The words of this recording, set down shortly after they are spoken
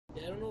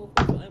don't know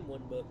if we'll find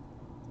one, but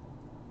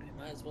I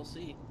might as well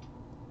see.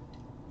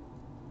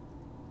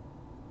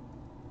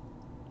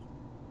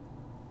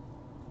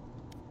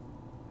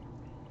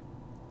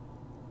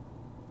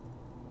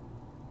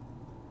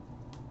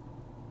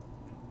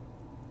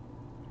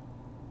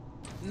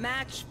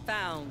 Match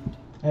found.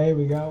 Hey,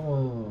 we got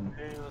one.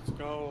 Hey, let's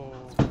go.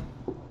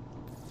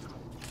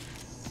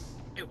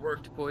 It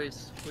worked,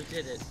 boys. We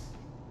did it.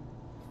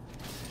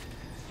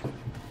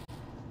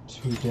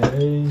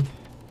 Today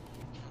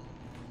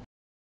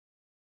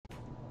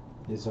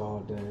is all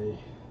day.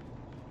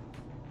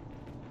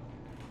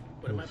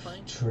 What am I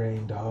playing?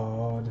 Trained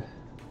hard.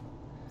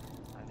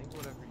 I think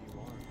whatever you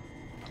want.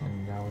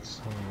 And now it's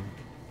time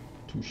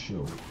to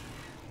show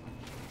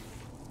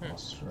our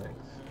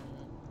strength.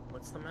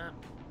 What's the map?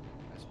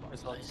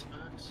 Icebox.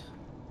 Icebox.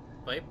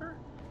 Viper?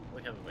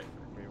 We have a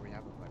Viper. We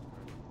have a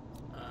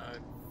Viper.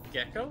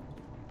 Gecko?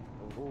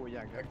 Oh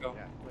yeah, Gecko.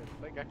 Yeah,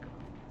 play Gecko.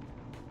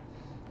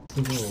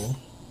 The rule.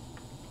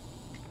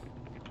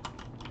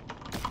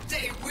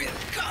 They will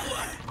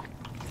cower.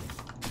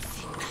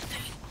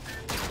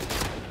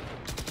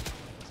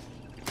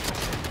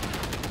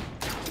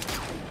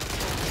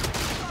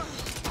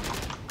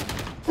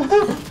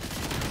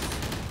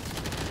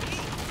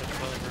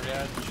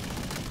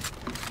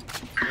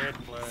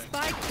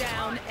 Spike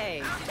down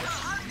A.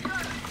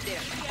 There.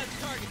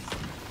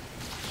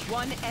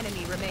 One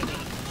enemy remaining.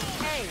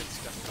 A.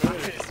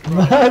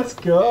 Let's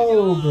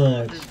go,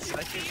 Brett.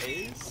 Second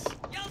ace?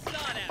 Y'all saw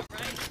that,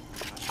 right?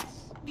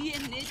 Bien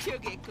hecho,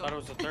 Gecko. Thought it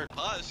was the third.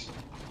 Pause.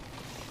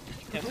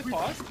 Can we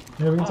pause?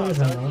 Yeah, we can take a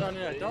time No,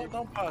 out.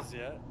 don't pause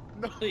yet.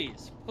 No.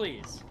 Please,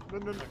 please. No.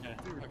 Okay,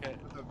 Dude, okay.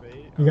 the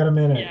bait. You got a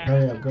minute. Yeah.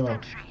 Hurry up, go. Go.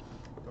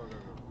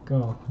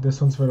 Go.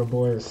 This one's for the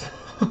boys.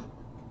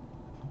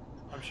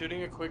 I'm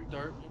shooting a quick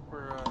dart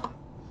for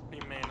B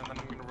main, and then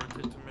I'm gonna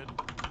rotate to mid.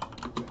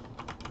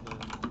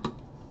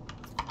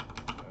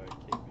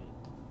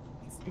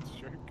 KB.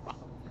 Jerk off.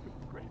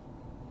 Great.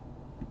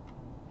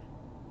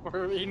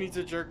 Or he needs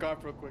to jerk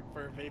off real quick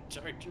for a vape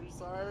charger.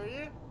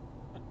 Sorry.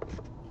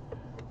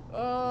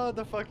 Oh,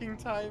 the fucking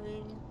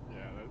timing.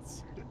 Yeah,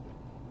 that's.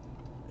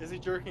 Is he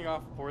jerking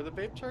off for the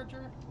vape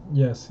charger?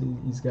 Yes,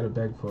 he's got to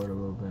beg for it a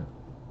little bit.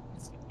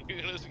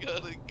 You just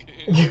gotta go. Look at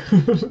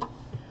him.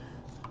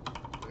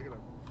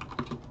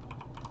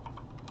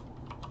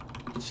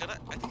 Should I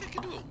think I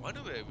can do a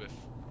one-way with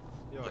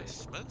Yo, like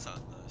smokes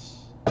on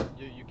this.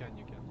 you can.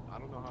 I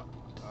don't know how.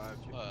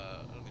 If you,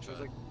 Let me try.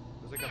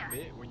 there's like a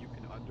bit where you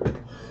can under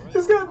throw it.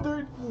 He's got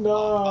dirt.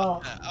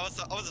 No. I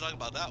wasn't talking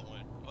about that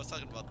one. I was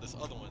talking about this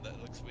other one that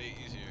looks way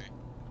easier.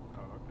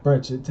 Oh, okay.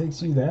 Brett, it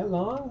takes you that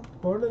long?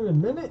 More than a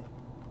minute?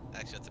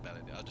 Actually, that's a bad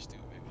idea. I'll just do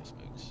it with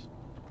smokes.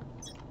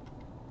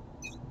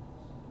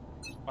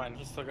 Fine,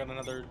 he's still got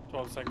another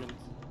 12 seconds.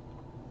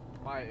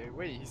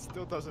 Wait, he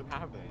still doesn't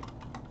have it.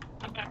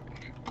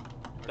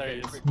 There he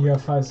is. You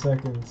got 5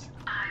 seconds.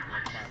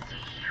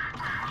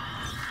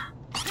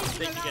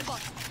 Think you get...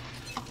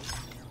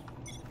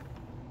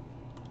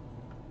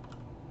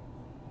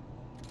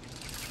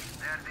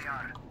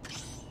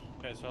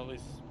 Okay, so at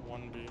least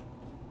one B.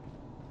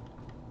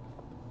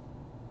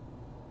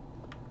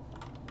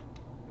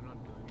 They're not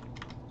doing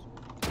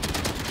it.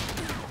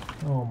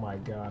 Oh my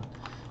god.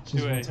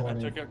 She's 2A. I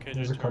 120. took out KJ's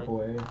There's a turret.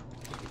 couple A. There's a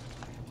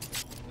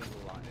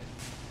lot.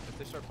 If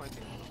they start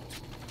planting,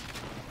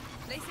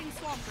 Placing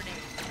swamp grenade.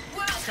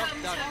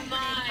 Welcome to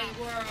my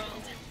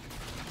world.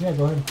 Yeah,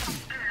 go ahead.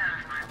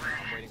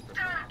 I'm waiting for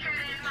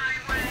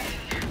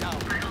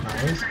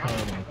Nice.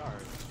 I'm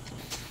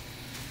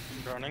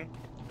drowning.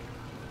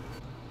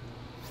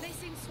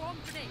 Placing swamp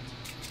grenade.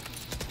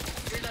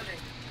 Reloading.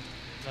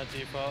 Not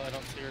default, I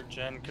don't see her.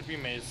 Jen could be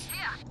maze.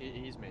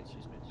 He's mage.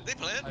 Did they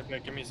plan? Okay,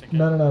 give me a second.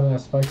 No.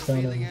 Spike's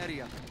down in.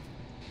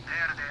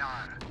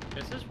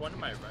 This is one to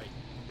my right.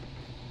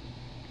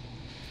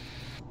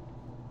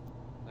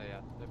 Oh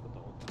yeah, they put the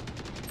whole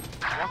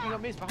time. Walking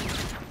up maze behind you.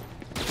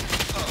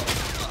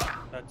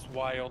 That's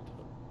wild.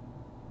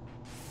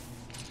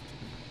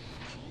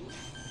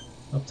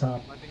 Up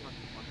top. Planting on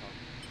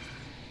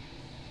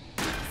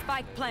top.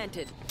 Spike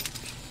planted.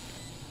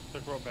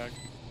 Took roll back.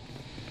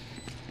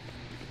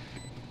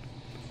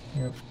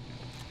 Yep.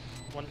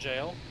 One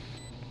jail.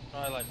 No,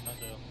 I like not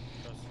jail.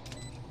 Trust.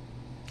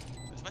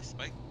 Is my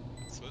spike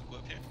smoke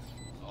up here?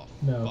 Oh,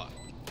 No. fuck.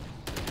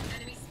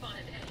 Enemy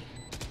spotted A.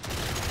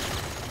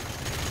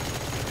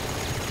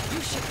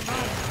 You should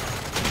run.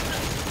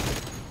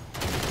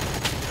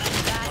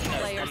 Last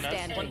player one net.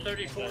 standing.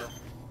 134.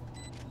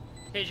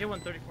 KJ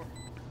 134.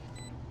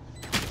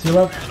 To your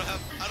left. I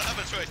don't have a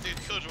choice, dude.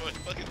 Killjoy.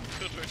 Fucking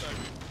Killjoy time.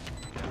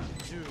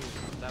 Dude,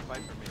 that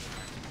Viper made it.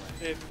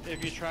 If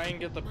you try and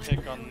get the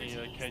pick on the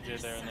KJ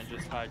there and then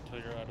just hide till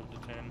you're out of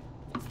detain.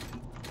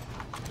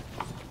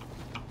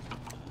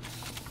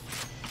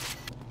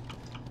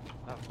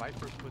 That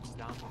Viper puts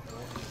down the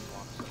wall and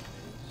walks up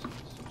maze.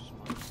 It's so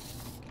smart.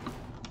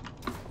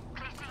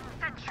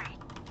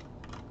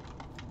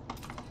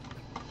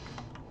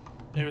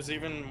 It was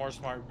even more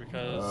smart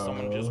because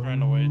someone just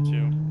ran away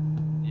too.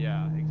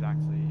 Yeah,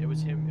 exactly. It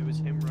was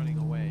him running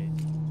away,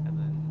 and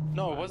then.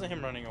 No, it wasn't. wasn't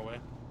him running away.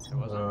 It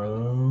wasn't really.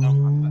 No, I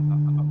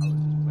was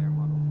just player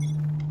model.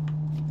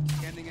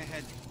 Scanning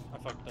ahead. I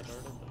fucked that dart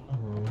open.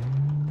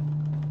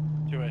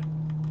 Oh. 2A.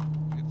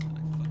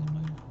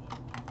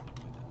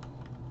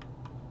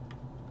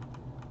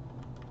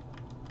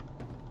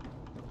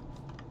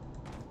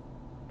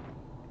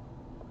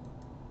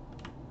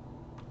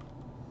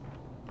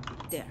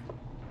 There.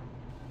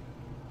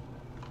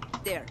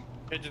 There.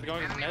 Okay, just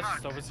going to the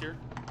nest. Sova's here.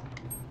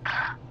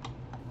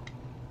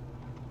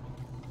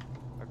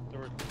 There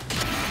were...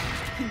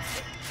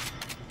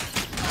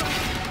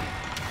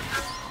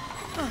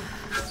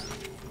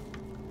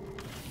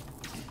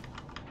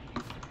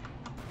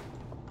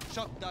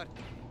 Shot dart.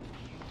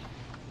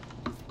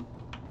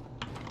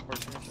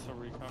 Forcing us to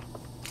recon.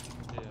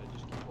 Yeah,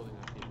 just keep holding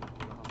that key.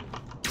 You know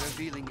how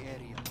Revealing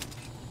area.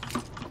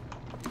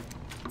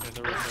 Yeah,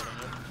 they're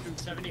resetting it.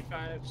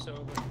 75,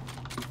 so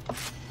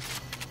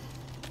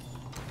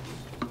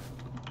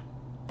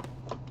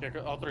Yeah,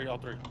 all three, all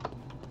three.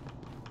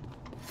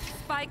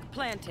 Spike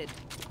planted.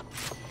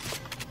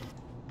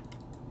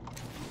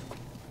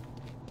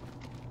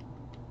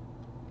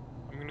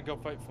 I'm gonna go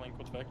fight flank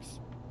with Vex.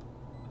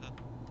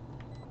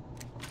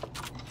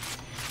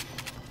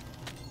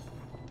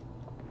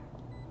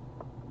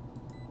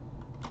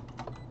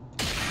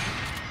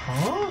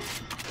 Huh?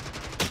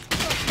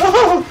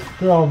 Oh!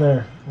 They're all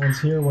there. One's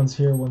here, one's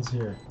here, one's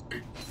here.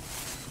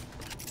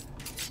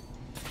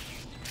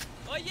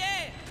 Oh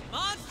yeah!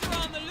 Monster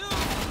on the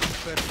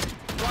loose!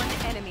 One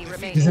enemy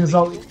remaining. He's in his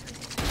ult.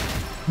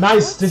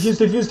 Nice! Diffuse,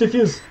 diffuse,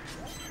 diffuse!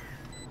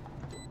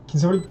 Can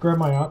somebody grab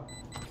my op?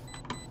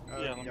 Yeah,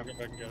 let me go back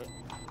and get it.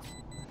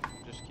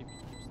 Just keep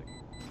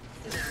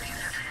sticking.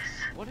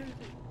 What did it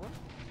do? What?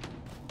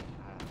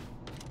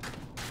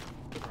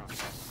 Good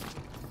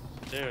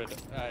round. Dude,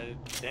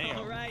 damn.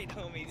 Alright,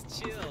 homies,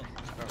 chill.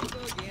 We'll go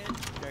again.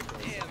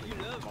 Damn, you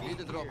love being Need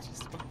the drop.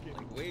 here.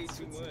 Like, way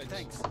too much.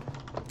 Thanks.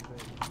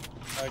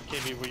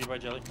 KB, will you buy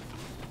jelly?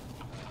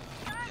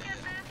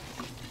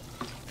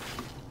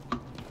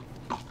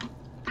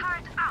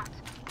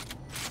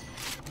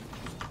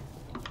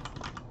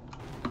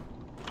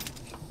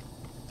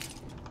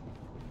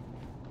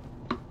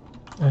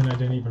 And I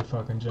didn't even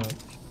fucking jump.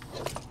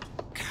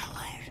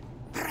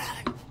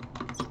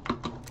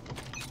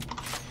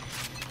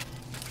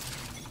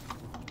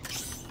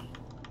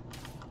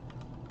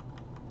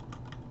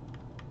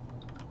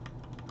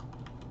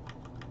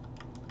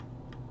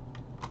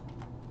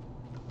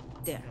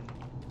 There.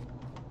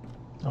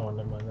 Oh,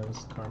 never mind. That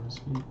was Karma's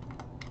feet.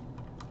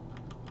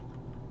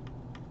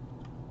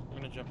 I'm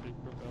gonna jump you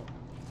group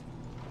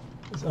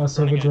out.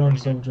 Silver Running in, drone, running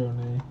silver in. drone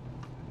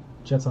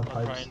A. Jets on I'll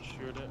try pipes. and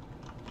shoot it.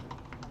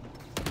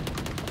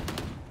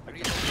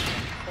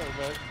 Oh,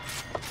 back.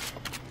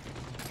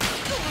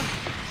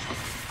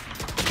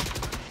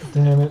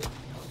 Damn it.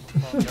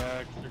 Fall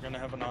back. You're gonna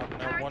have an op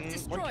now. One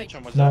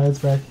kitchen was No, up. it's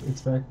back.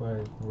 It's back by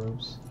the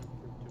ropes.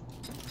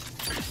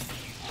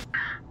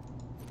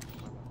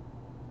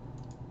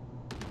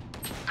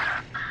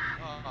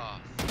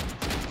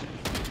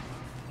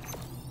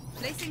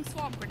 Placing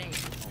swamp grenade.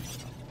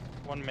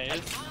 One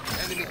maze.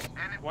 Enemy.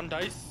 One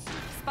dice.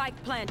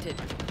 Spike planted.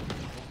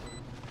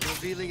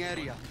 Revealing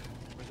area.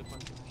 Where's it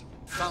planted?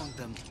 Found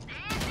them.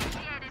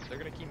 They're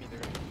gonna keep me. They're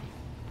gonna.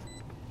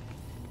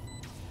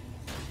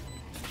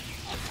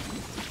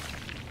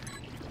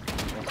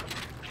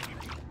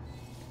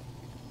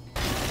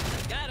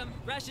 Got him.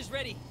 Rush is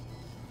ready.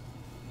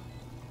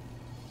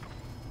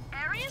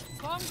 Area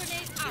swamp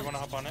grenade Do you wanna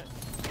hop on it?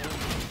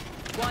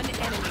 One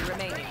enemy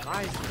remaining.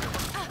 Nice.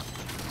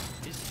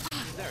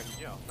 He's there.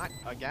 Yo, not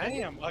again.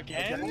 Damn,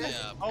 again?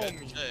 Yeah, Oh, good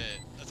me. shit.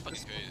 That's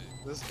fucking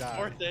crazy. This guy.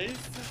 Fourth ace,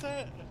 is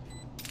that?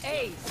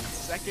 Ace.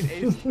 Second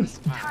ace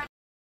this match.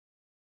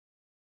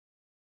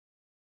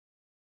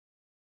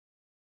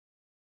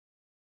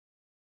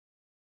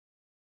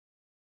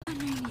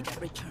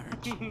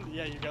 Return.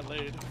 Yeah, you got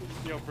laid.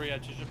 Yo,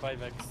 Briat, you should buy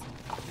Vex.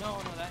 no,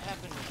 that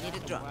happened. Need a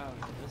after drop. while.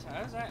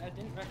 I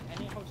didn't wreck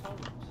any hotel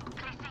rooms.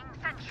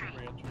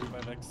 Briat, you should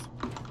buy Vex.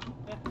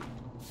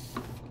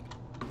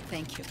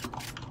 Thank you.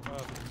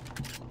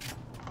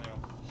 Yeah.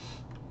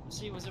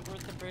 See, was it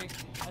worth the break?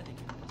 I think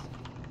it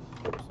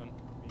was. 100%.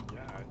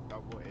 Yeah,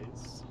 double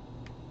ace.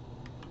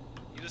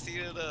 You just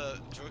needed to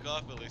jerk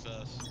off really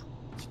fast.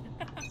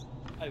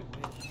 I wish.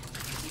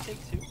 Did you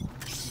take 2?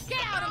 Get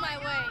out of my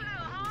way.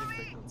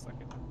 Give it 1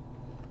 second.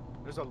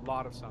 There's a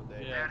lot of sound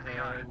there.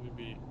 Yeah, it would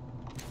be.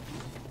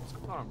 What's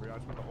going on, bro? I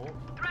just want to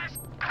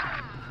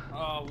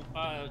ult.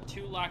 Oh,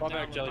 2 locked Fall down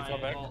back, with Jelly, my fall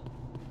back. ult.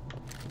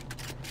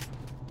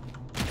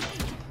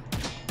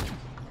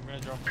 I'm gonna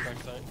drop the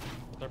backside.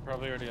 They're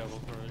probably already able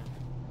to already.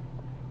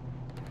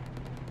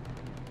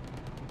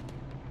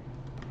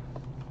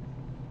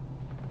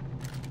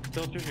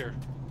 Still 2 here.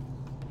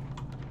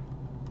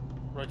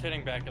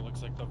 Rotating back, it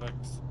looks like the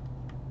Vex.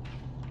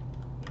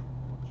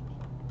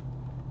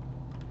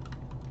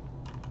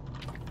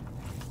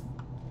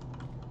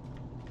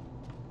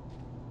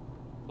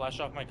 Flash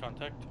off my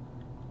contact.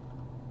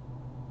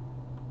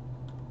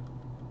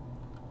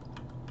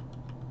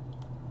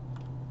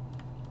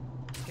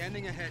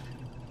 Scanning ahead.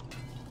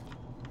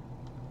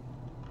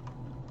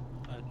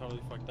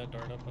 totally fucked that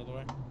dart up, by the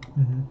way.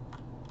 Mm-hmm.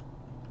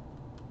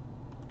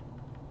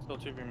 Still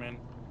 2v main.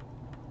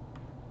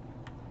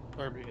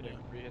 Or Rehitting.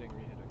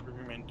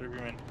 3v main,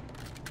 3v main.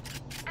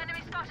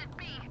 Enemy spotted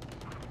B.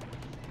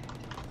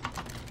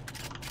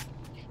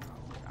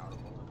 Out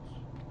of bullets.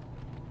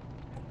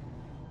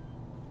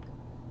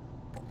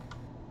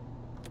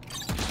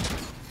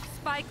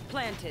 Spike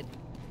planted.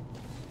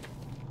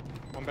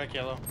 One back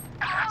yellow.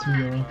 2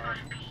 yellow.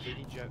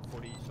 80 jet,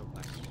 40 so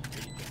nice.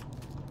 80 jet.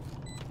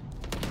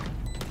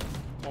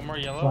 One more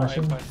yellow.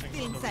 Flashing. I have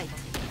flashing. In sight.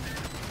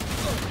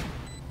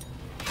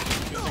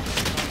 Oh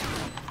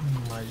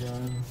my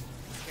god.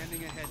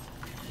 Scanning ahead.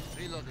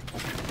 Reloading.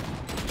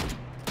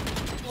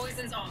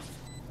 Poison's off.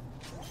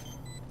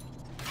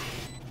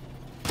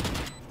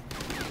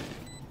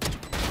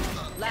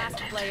 Last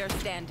player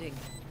standing.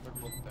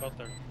 Both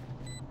there.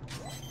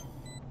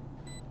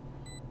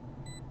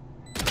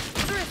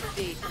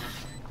 Thrifty.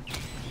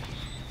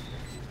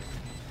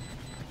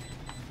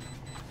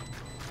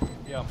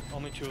 Yeah,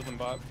 only 2 of them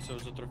bought, so it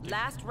was a thrifty.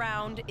 Last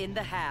round in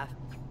the half.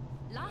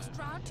 Last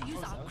round to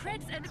use our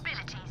creds and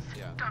abilities.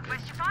 Yeah. Don't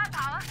waste your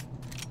firepower.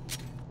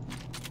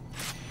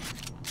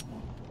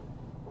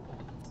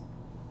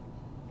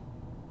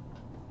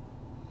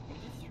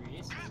 Three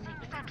aces in the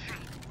game?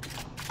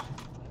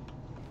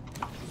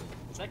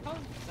 Is that count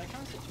as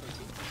a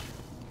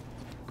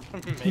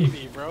trophy?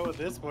 Maybe, bro, at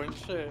this point,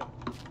 shit.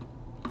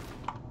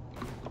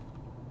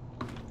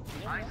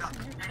 I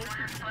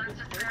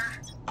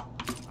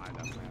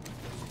definitely have.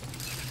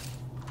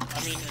 I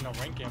mean, in a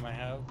rank game I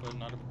have, but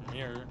not a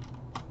premiere.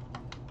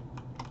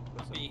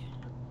 B. It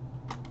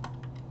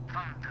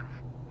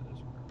is.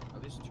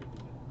 At least 2.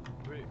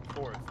 3,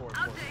 4.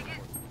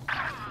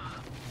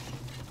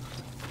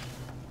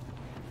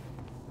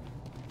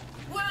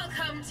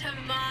 Welcome to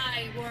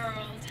my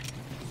world.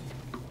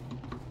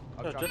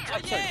 I've Yeah, dropped just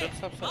upside,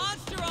 just upside.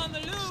 Monster on the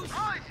loose.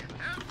 My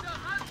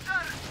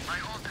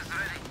ult is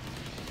ready.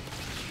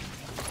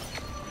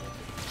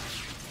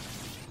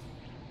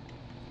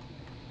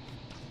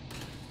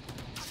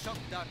 Shock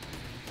dart.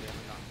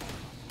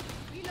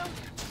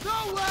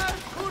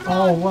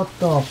 Oh, what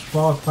the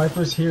fuck?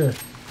 Viper's here.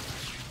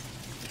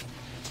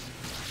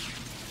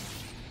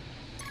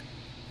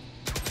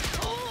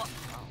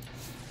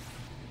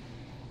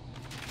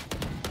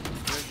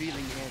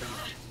 Revealing area.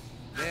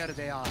 There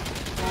they are. Die.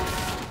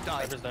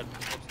 Viper's dead.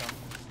 What's down?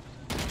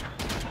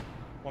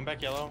 One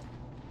back yellow.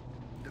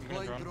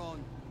 Deploying drone.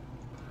 drone.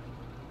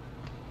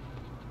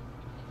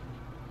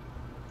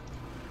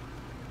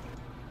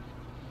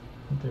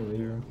 I think they're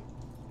leaving.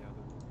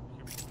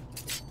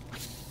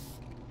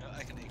 Yeah,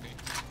 I can agree. –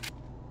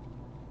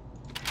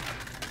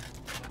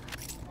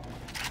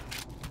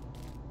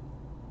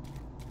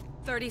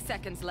 30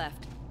 seconds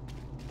left.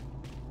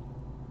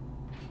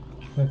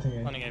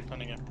 Planting A.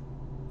 Planning it.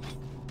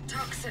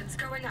 Toxins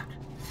going up.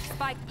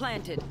 Spike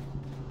planted.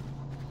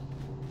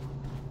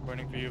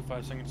 Waiting for you,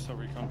 5 seconds till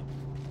recon.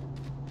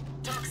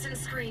 Toxin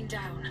screen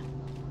down.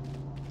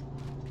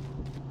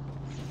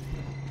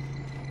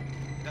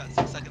 Got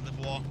 6 seconds of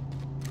wall.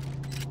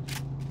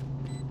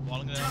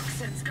 Walling it out.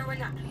 Toxins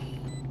going up.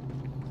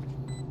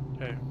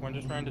 Okay, one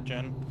just ran to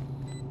Jen.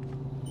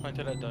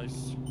 Planted at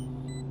dice.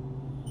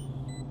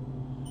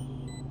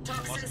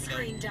 Toxin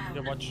screen down.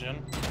 Yeah, watch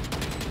Jen.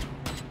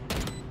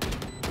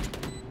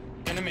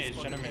 Enemies.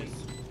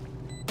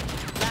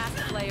 Last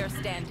player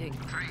standing.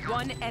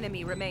 One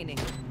enemy remaining.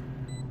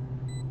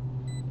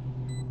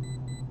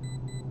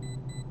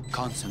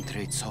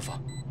 Concentrate, Sova.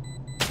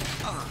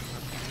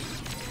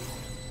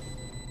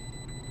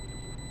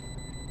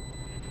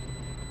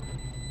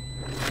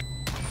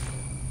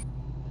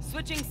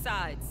 Switching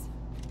sides.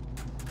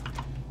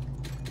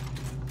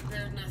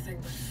 They're nothing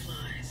but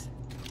flies.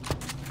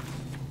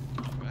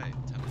 Alright,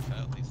 time to try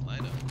out these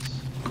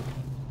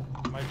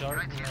lineups. My dart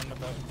ran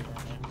about here.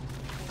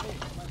 Wait,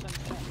 my time to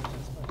plan.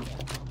 Let's start that.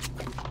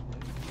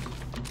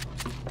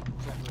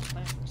 Let's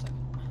plan for a second.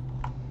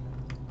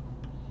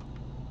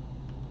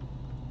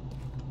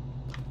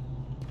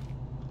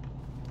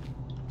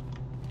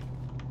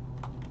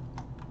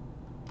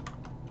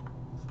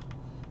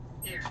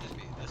 Here. Should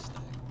be this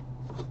thing.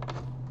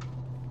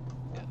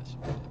 Yeah, this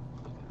should be it.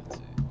 Okay, let's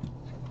see.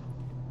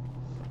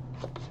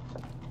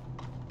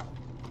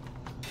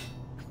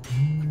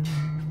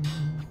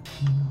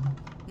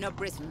 No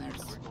prisoners.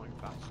 We're going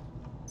fast.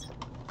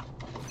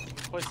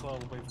 Play slow,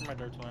 wait for my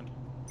dart to land.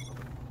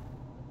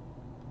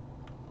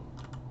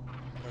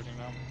 Darting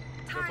now.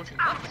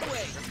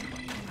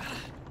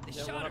 They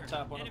Yeah, shot one up her.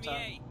 top, one up Enemy top.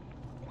 A.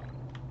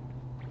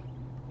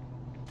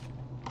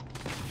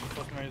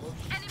 Close maze.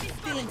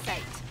 Feeling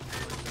sight.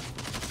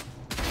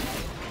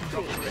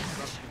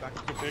 Back.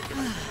 Good pick.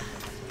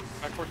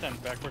 Back for 10.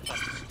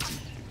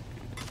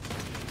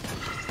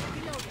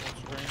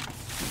 Screen.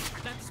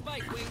 That's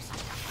spike wings.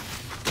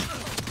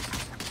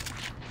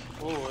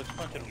 Oh, it's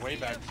fucking way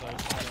back, so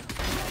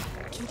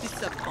To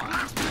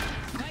disappoint.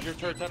 your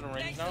turret's out of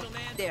range now?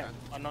 There.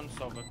 Unknown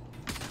Sova.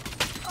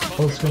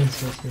 Both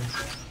screens.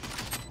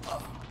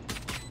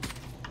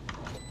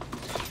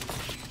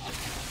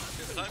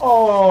 Good time.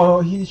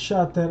 Oh, he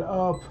shot that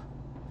up.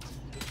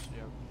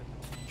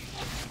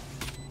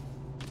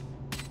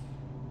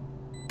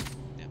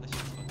 Damn, that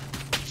shit's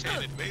fucking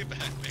shaded way back,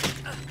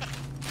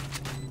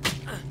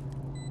 man.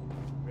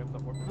 We have the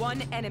orb.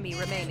 One enemy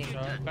remaining.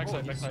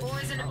 Backside.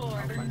 Poison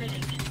orb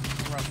emitting.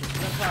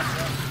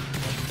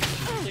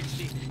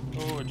 60.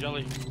 Oh,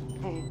 jelly.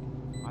 Oh.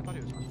 I thought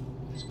he was on.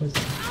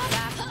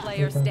 Last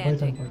player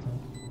standing.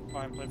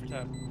 Fine, play for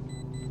tap.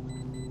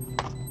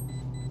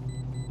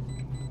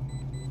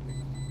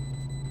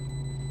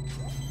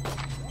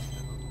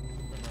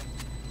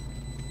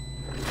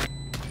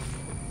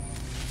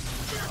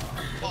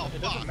 Oh,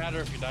 It doesn't fuck. matter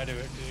if you die to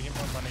it, because you get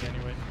more money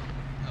anyway.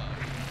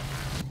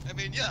 I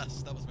mean,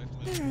 yes, that was my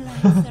point. Their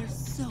lives are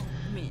so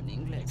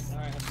meaningless.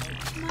 Alright,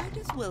 have Might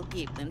as well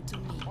give them to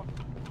me.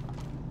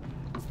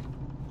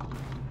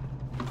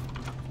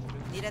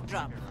 Need a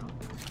drop.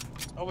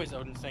 Always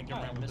Odin thinking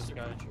around with this Mr.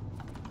 guy. Preacher.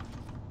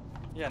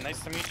 Yeah, nice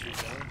to meet you,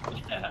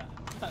 jelly. Yeah.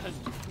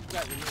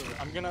 Got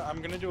your new.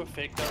 I'm gonna do a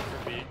fake dart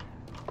for B.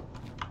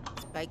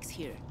 Spikes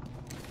here.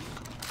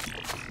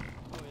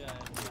 Oh yeah,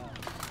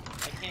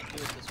 I can't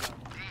do it this round.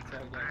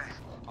 Sorry guys.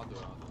 I'll do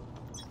it.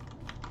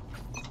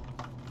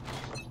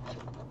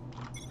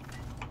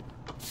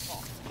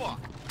 Oh, fuck.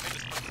 I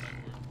just fucking my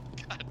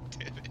word. God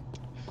damn it.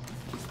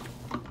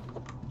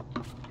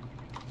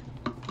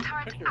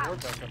 Pick your ward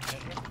back up,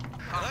 can't you?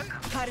 What?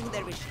 Cutting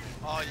their vision.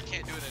 Oh, you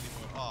can't do it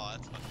anymore. Oh,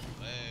 that's fucking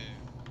lame.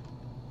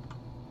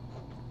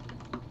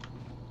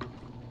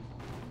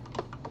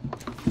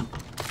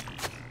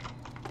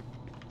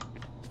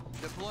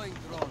 Deploying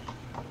drone.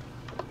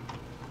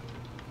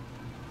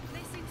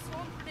 Placing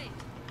swarm grenade.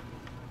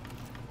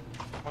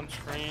 One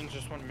screen,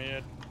 just one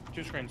mid.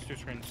 Two screens.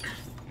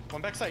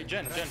 One backside,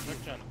 Jen.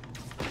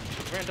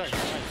 Ran dart,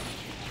 nice.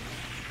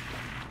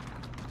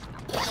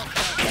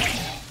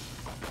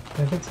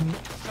 That's me.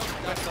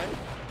 Backside.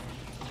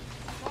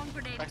 Swarm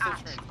grenade Backside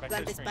screens. Plant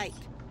Backside the screens.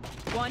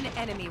 spike. One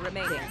enemy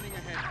remaining.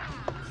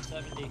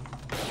 70.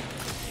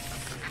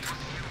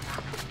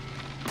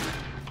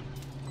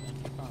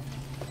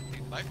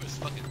 Viper's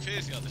fucking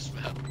crazy on this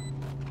map.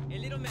 Hey,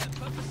 little man,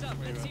 pump us up.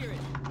 Let's hear it.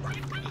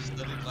 Just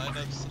studying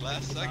lineups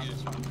last second.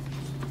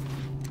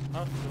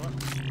 Oh, you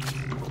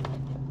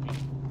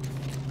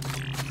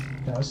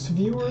what? Best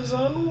viewers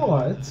on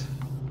what?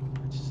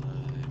 Which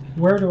side?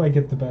 Where do I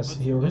get the best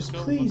Let's viewers?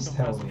 go Please past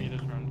tell B me.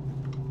 this round.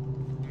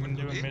 I'm gonna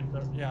do a B? mid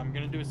dart. Yeah, I'm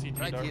gonna do a CT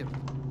Right dart. here.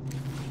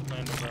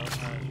 Land over out.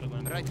 Should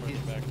land Right over here.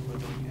 back.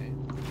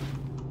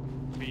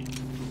 B.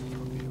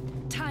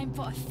 Time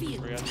for a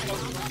field. Where you at?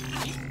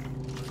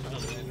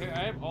 Here, I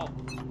have ult.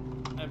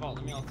 Let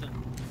me ult in.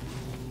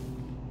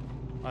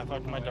 I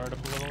fucked my dart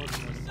up a little. It's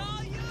really fun.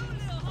 Saw you,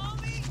 little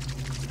homie.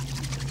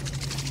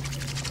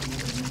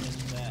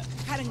 That.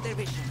 Cutting their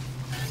vision.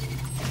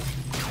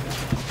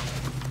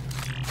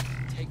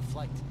 Take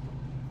flight.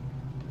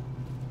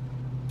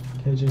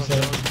 KJ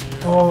said.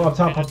 Oh, up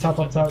top.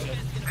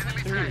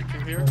 Two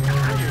here.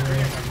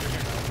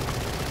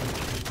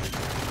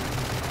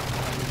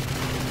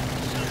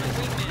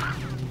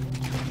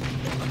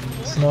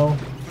 Snow.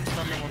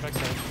 One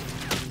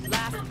backside.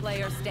 Last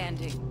player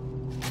standing.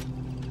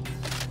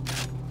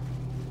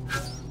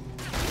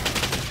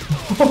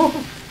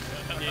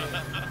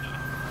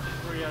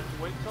 We had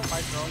to wait till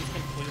my drone's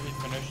completely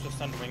finished to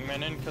send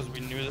wingmen in because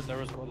we knew that there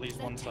was at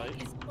least one site.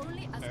 Is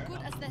only as good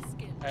as their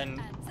skill.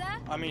 And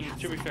I mean,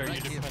 to be fair, you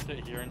just plant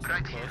it here and so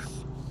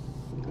close.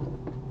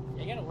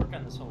 Yeah, you gotta work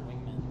on this whole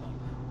wingman thing.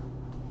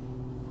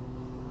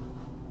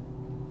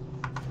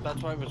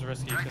 That's why it was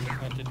risky because it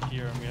planted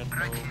here and we had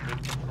no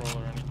big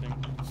control or anything.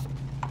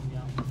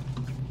 Yeah.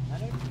 I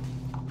don't.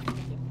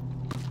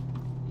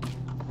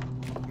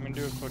 I'm gonna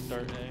do a quick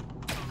dart A.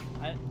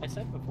 I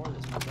said before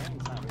this, my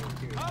brain's not really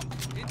clear.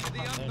 Into the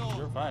Hey, unknown.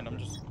 you're fine. I'm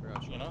just,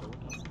 you know.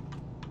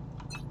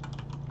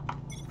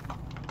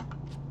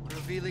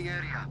 Revealing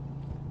area.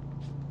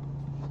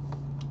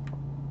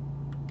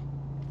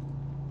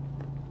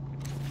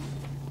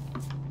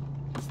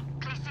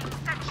 Placing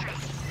sentry.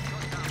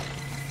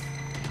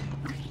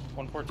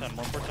 1-4-10.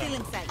 Still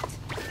in sight.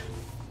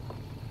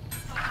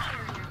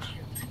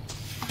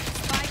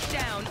 Spike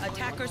down.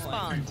 Attacker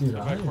spawn. Dude,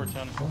 Back I am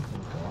 410.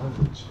 fucking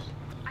garbage.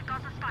 I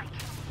got a spike.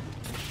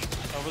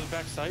 Over the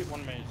back site,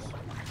 one maze.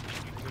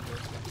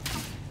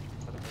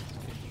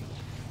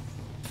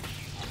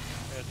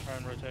 Yeah, try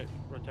and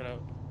rotate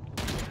out.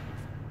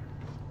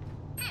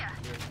 Here.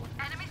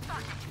 Enemy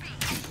spotted.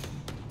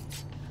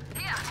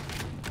 Here.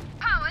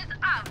 Powers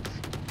out.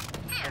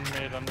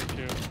 One mid under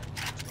 2.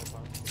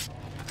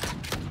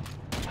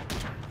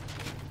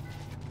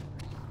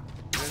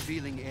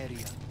 Revealing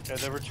area. Yeah,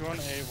 there were 2 on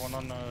A, 1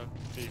 on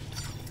B.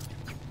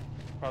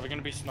 Probably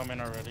gonna be snowmen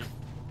already.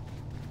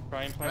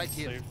 Try and plant Right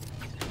here. safe.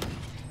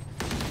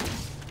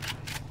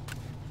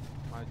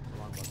 My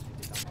alarm button can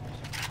get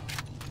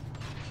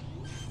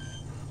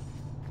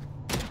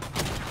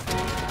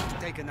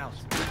down. Taken out.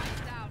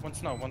 One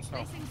snow.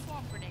 Placing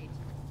swarm grenade.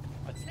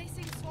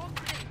 Placing swarm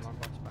grenade. Alarm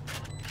button's back.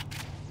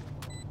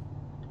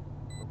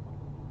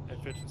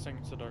 If it's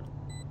sinks the dark.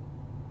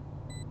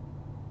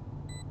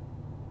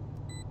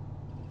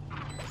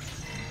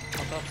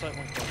 top side,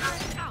 one close.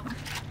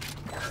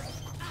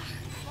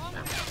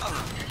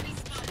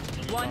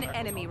 One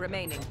enemy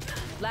remaining.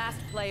 Last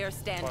player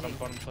standing.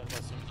 Bottom side,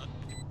 last team.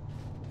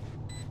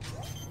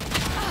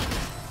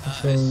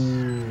 So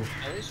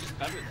At least she's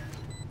better than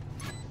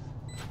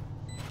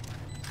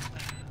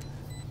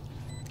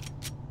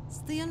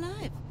Stay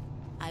alive.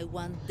 I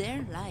want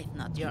their life,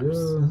 not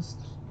yours. just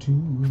two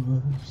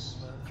of us.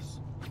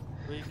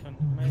 We can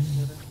make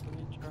it if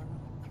we try.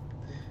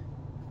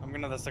 I'm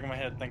gonna have that stuck in my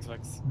head. Thanks,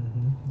 Vex.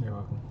 You're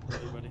welcome.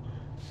 Everybody.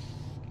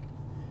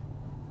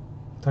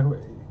 Talk about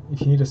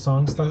if you need a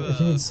song stuck. If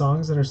you need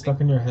songs that are stuck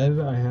in your head,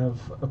 I have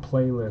a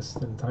playlist,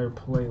 an entire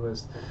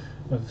playlist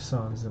of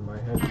songs in my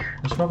head.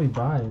 I should probably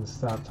buy and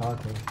stop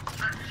talking.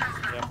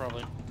 Yeah,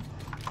 probably.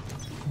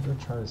 I'm gonna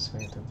try this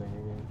Phantom thing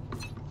again.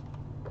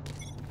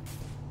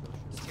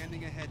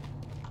 Scanning ahead.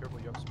 Careful,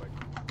 you have spike.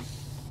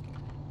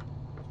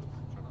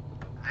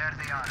 There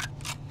they are.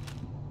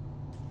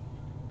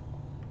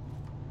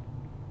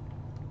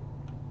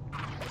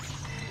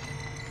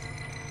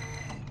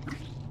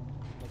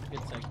 Let's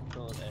get side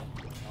control of A.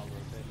 I'll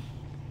rotate.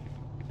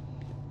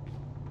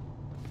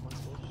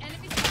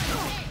 Enemy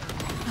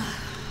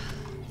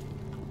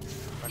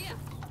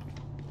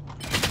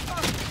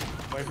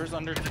Viper's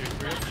under 2,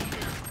 3.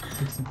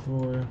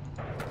 64.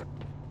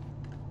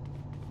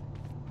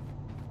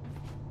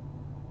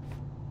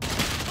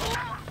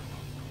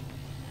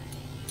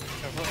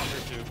 Careful,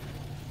 under 2.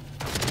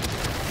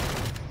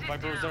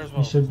 Viper was there as He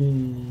well. should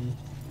be.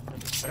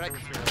 Viper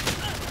was here.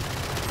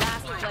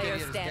 Last player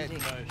standing.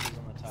 No, she's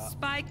on the top.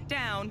 Spike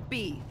down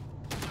B.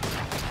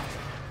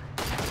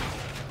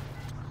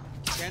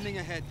 Scanning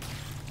ahead.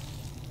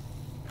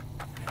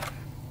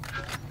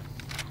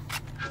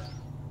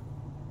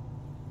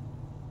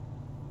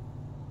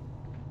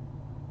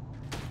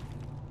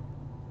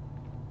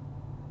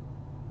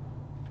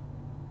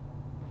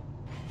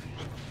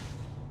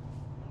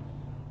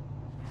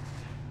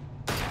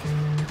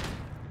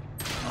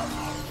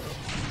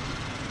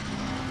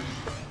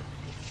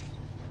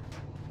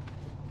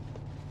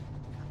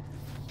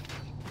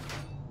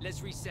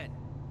 Let's reset.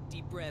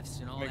 Deep breaths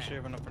and all Make sure you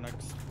have enough for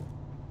next.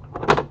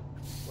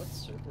 What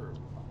server are we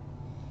on?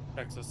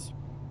 Texas.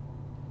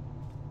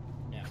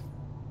 Yeah.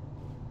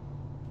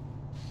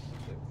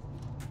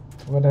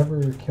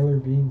 Whatever Killer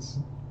Beans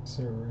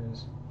server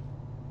is.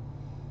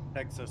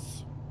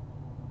 Texas.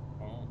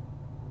 Oh.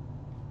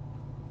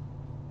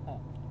 Oh.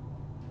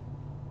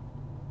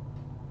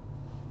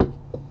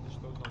 There's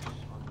no zones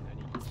on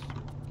any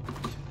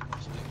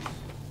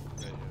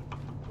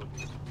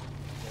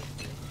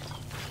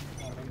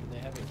Oh, remember, they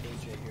have a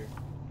KJ here.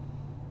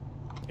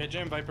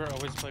 KJ and Viper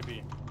always play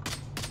B.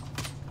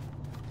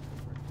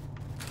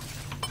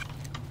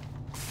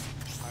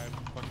 I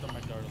fucked up my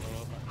dart a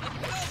little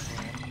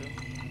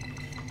bit.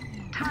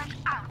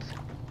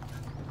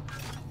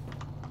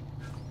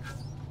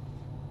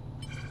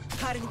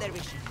 Cutting their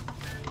vision.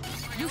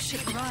 You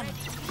should run. You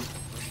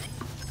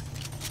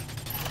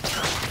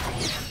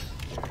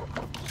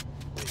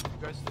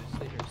guys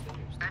stay here.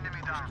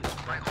 Enemy down.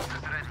 My ult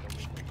is ready.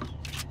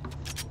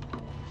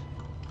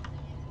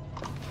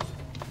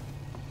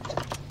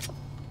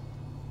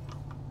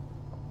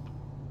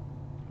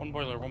 One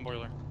boiler. One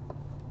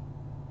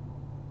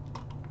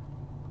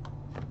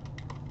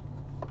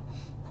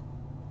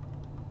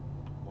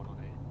on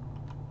A.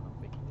 I'm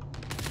making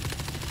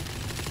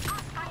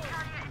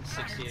it.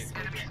 68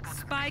 KJ.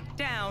 Spike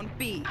down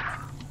B.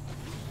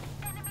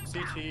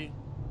 CT.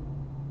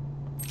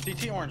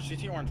 CT orange.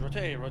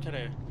 Rotate A. No,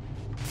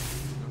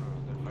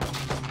 they're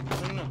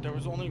fighting. No. There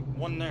was only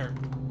one there.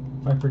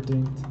 Viper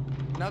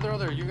dinked. Now they're all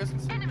there. You guys can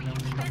see.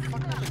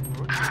 Fuck, I was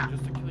rotating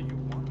just to kill you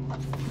one.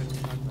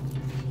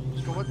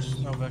 Just go watch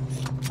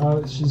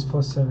Snowvex. She's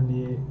plus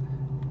 78.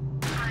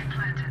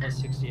 Plus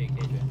 68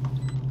 KJ.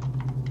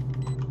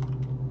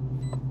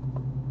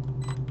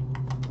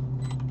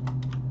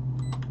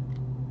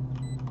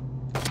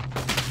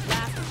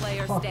 Last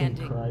player Fucking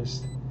standing.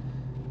 Christ.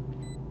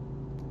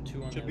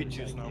 2 on Should the be other 2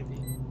 side, snow. KB.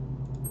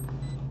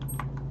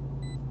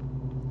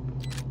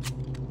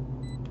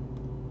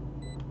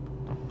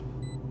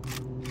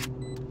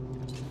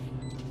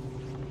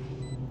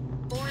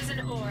 Poison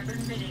orb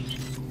emitting.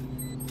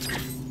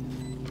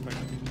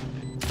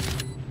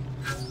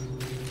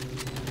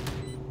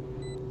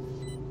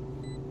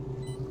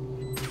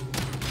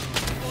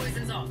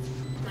 Poison's off.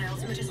 My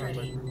ultimate is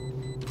ready.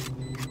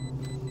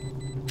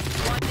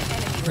 One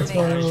enemy Let's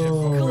remaining.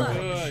 go. Clutch.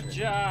 Good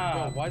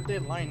job. Bro, why'd they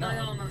line I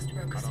up? almost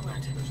broke a I don't know.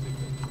 sweat. They're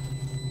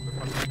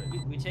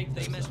sleeping. We take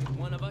They this. mess with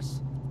one of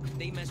us,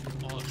 they mess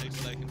with all All it of takes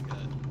us. what I can get.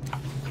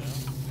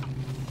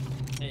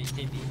 Hey,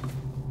 KB.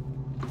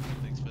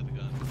 Thanks for the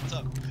gun. What's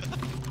up?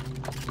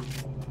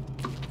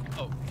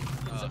 Oh.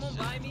 Can someone shit.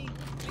 buy me,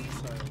 please?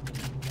 Sorry.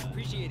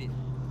 Appreciate it.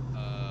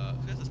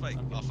 Who has the spike?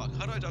 Okay. Oh fuck.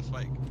 How do I drop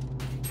spike?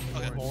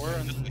 Okay. 4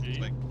 and Just make the 3.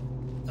 spike.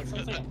 That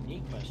sounds like a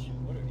neat question.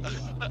 What are you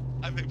on?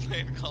 I've been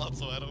playing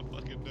console. I don't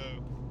fucking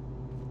know.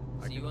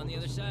 I See can you on the hold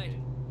other this side.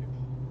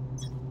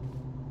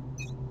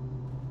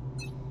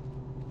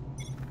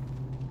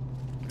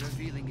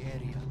 Revealing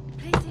area.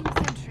 Placing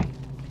sentry.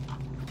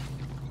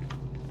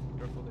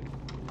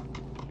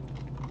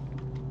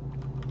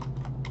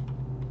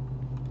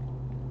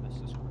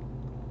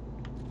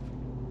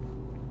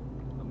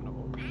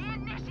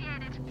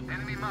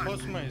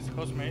 Close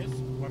maze.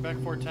 One back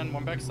 410,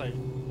 one back site.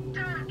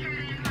 Back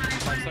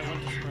site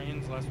went to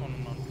screens, last one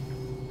on.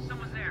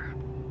 Someone's there.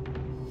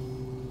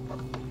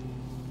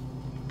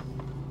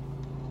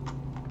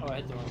 Oh, I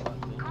hit the wrong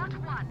button. Caught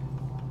one.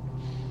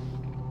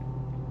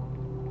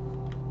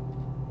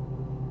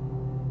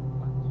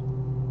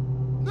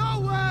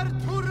 Nowhere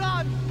to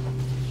run!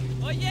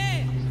 Oh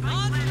yeah!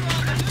 Monster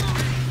on the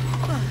loose!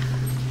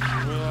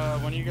 Will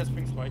one of you guys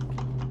ping spike?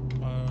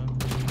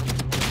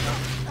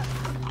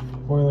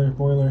 Boiler.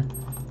 Boiler.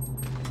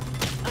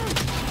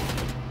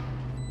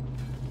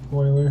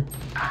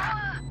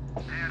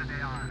 There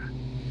they are.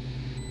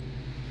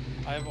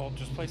 I have ult,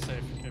 just play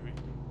safe, KB.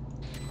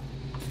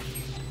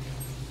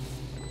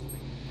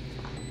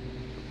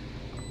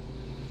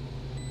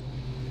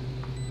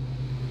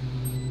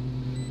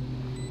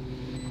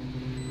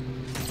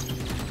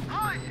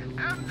 I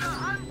am the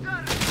hunter!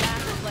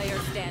 Last player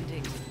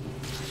standing.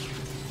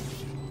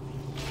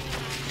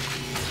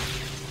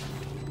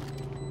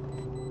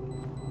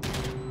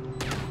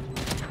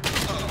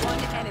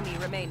 One enemy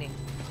remaining.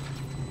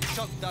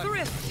 Shock dart.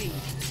 Thrifty.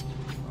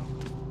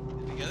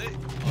 Did you get it?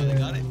 Oh, they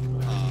got it?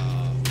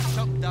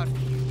 Shock dart.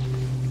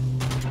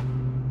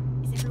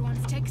 Is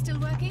everyone's tech still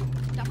working?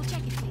 Double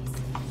check it, please.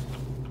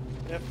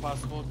 If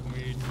possible, can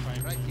we try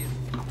and Right here.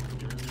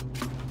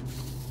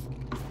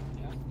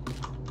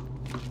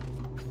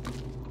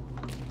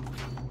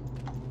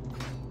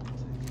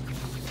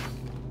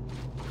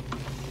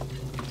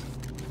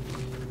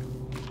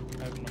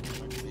 I have no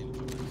spike.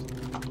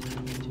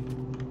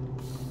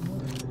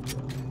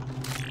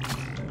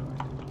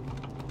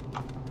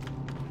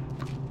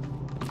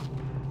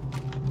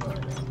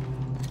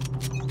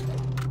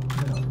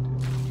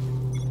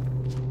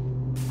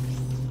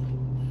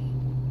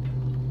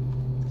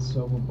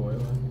 Silver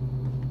boiler.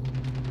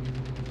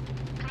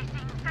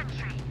 Placing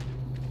sentry.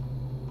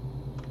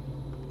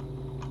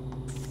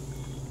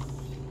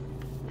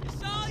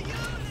 It's all you,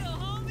 little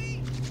homie!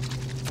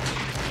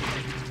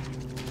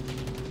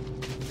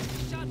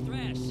 Shot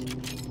Thrash.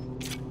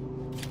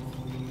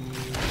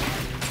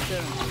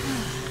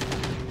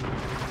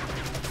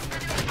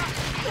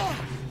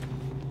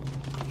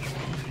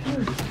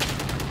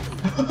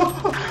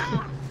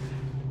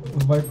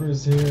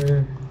 Viper's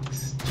here.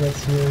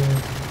 Jet's here.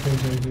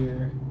 KJ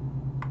here.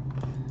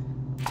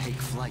 Take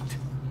flight.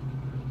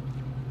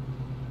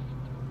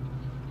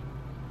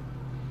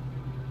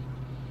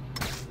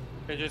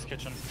 KJ's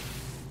kitchen.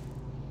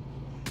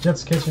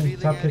 Jet's kitchen.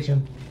 Revealing Top area.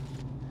 kitchen.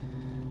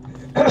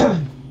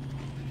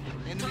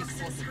 Enemy Toxin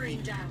spotted screen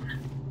B. down.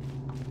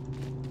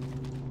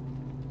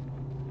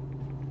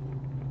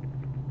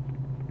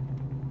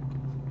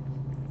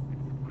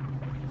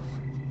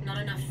 Not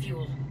enough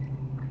fuel.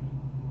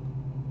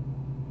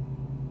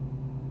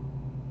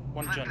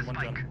 One gen.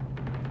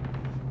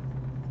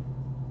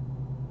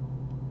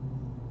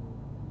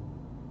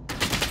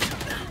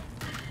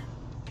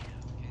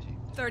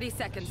 30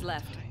 seconds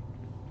left.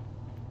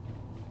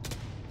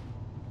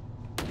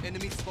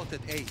 Enemy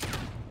spotted A.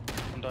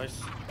 One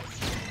dice.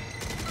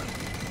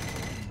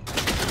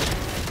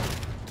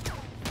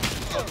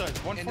 Oh, dice.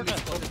 One for Enemy 10.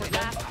 spotted For A.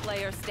 10. Last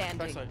player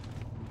standing. Backside.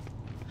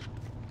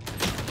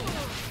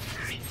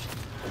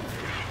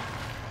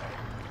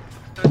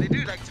 So they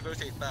do like to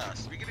rotate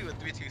fast. We can do a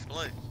 3-2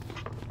 split.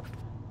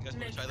 You guys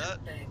want to try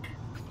that? Big.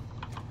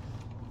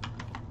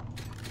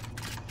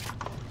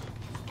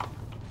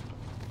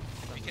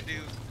 We can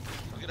do.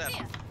 We're gonna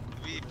have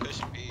 3 push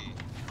B.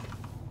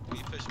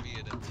 3 push B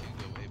and then 2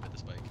 go away with the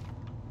spike.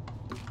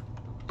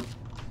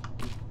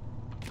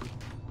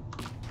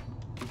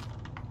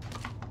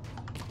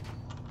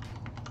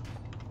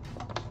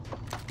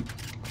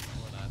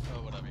 Or not.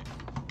 Oh, whatever.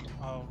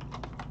 Oh.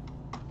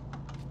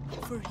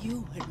 For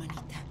you,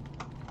 hermanita.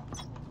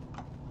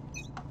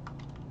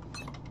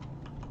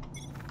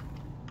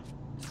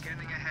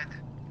 Scanning ahead.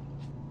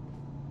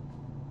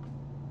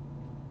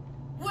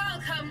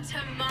 Welcome to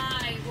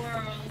my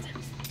world.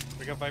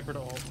 We got Viper to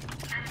ult.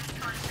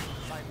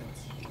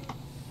 Silence.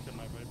 Good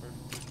night, Viper.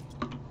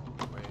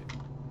 Wait.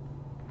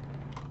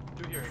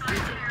 Two here.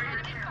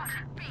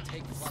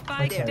 Take flight.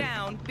 Spike Okay.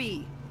 down,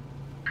 B.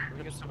 We're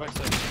gonna step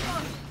backside.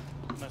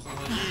 Nice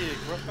and easy.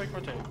 Yeah, spike,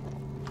 rotate.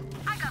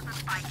 I got the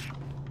spike.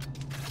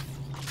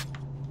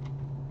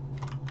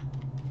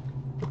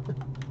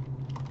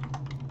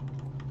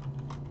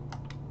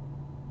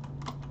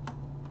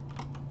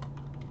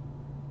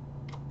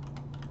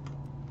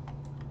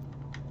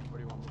 Where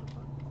do you want me to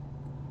plant?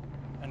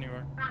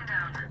 Anywhere. One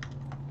down.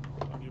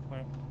 How do you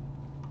plant?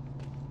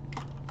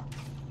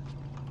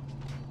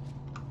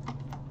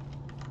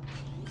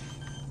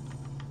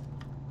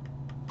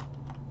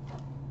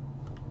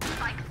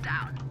 Spike's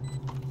down.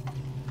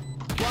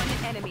 One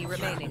enemy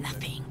remaining.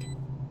 Nothing.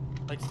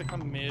 Likes to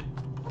come mid,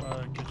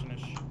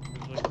 kitchenish.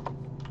 Usually.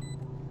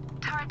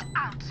 Turret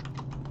out.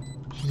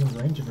 She's in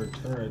range of her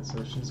turret,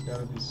 so she's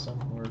gotta be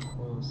somewhere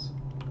close.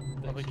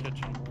 Probably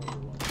kitchen.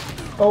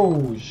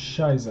 Oh,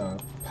 Shiza.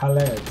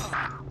 Palette.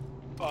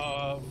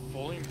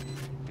 Fully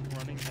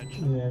running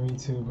headshot. Yeah, me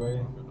too,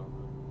 buddy.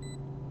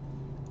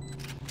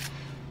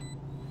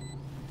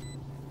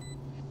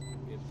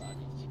 Good.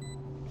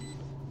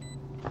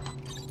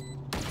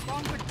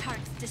 Stronger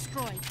turrets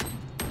destroyed.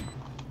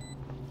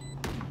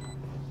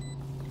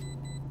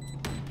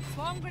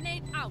 Swarm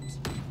grenade out.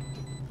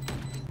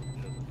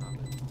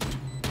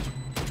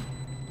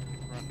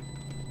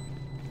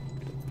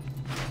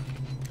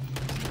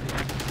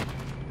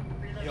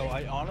 Yo,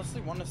 I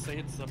honestly want to say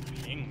it's the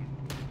ping.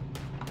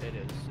 It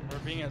is. Her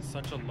being at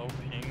such a low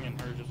ping and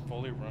her just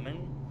fully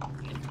running.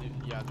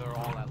 Yeah, they're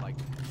all at like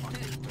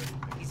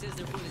 130. He says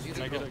they're fully.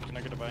 Can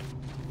I get a buy?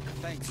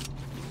 Thanks.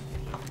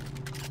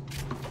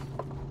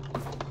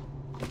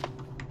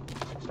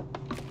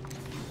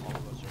 All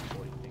of us are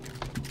 40 ping.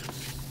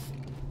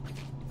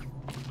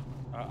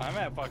 I'm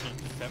at fucking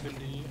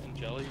 70 and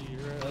Jelly,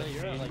 You're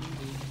at like 80.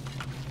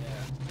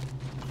 Yeah.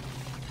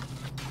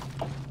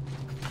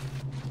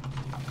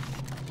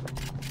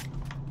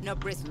 No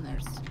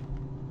prisoners.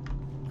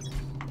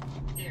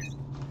 Yeah,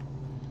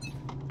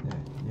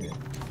 yeah.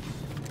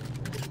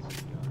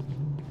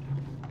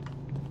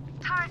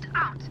 Turret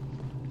out.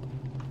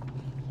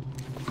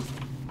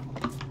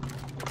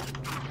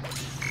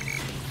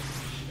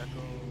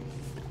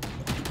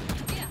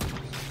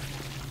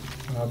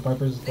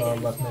 Viper's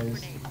left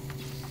maze.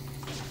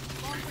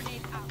 Swarm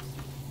grenade out.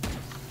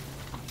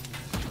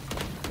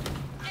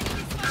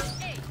 Enemy spotted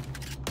A.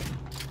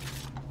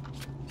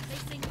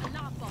 Placing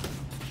alarm bomb.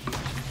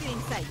 Still in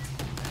sight.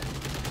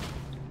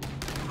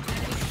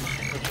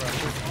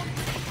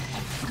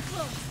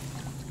 Close.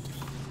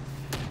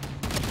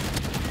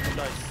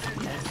 Nice.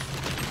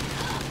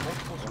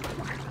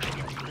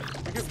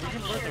 We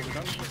can work it. We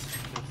don't need this.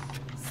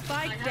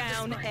 Spike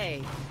down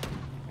A.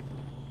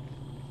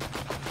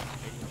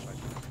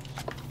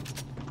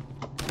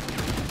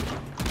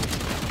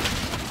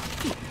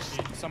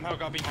 He somehow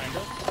got behind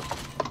us.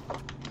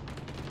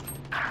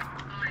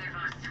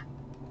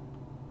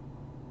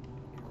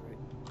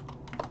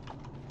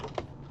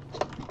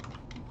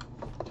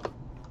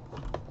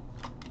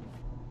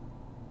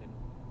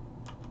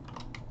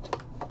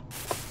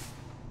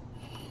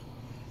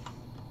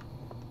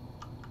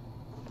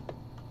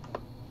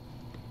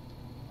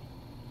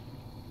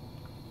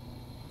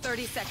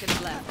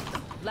 Seconds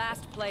left.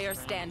 Last player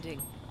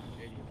standing.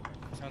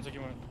 Sounds like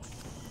you went.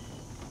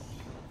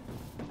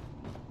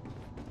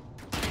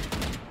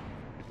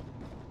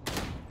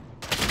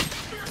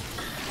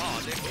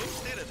 Oh, they both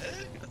stayed at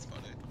egg? That's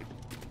funny.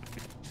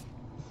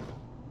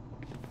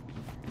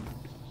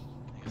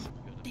 I guess I'm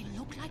good. They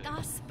look like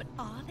us, but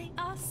are they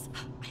us?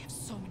 I have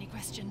so many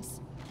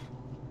questions.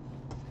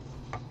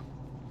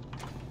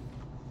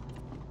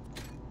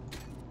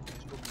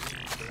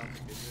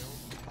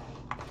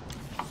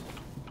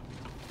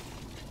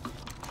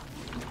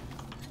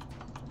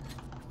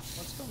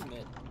 Let's go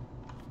mid.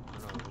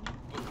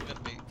 We got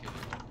bait, kid.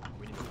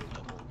 We need to go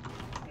double.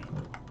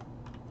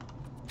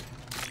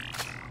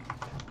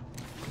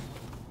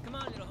 Come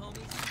on, little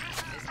homies.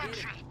 Let's get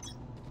it.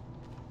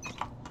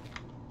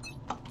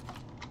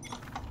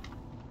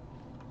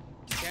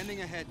 Scanning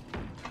ahead.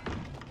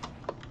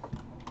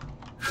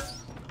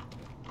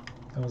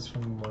 That was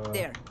from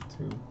There.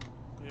 2.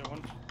 Yeah,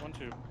 one,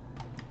 two.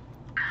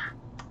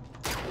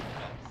 Oh,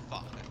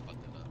 fuck. I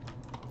fucked it up.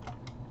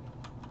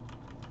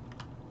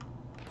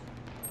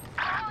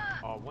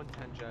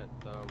 110 jet,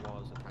 the wall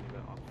is a tiny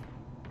bit off.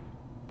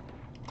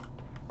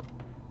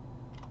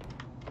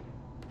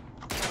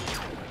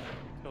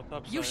 Tilt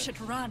up You side. should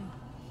run.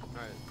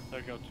 Alright, There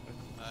you go.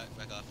 Alright,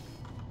 back off.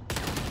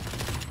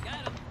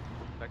 Got him.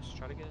 Vex,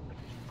 try to get in.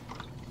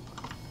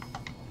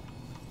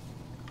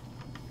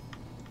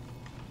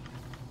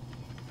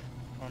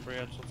 Come on,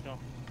 Briadge, let's go.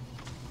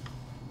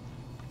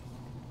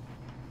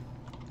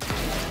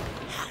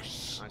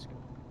 Nice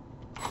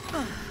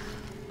kill.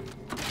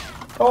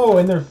 Oh,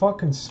 and they're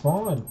fucking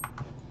spawn.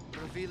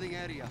 Revealing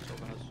area.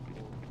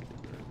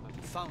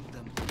 Found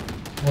them.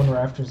 One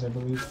rafters, I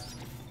believe.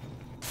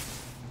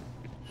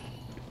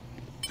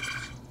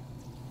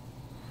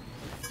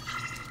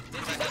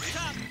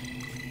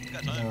 You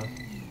got time.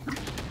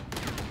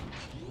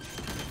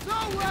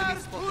 Nowhere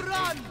to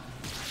run!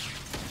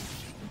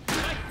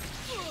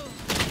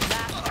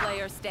 Last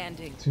player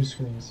standing. 2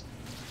 screens.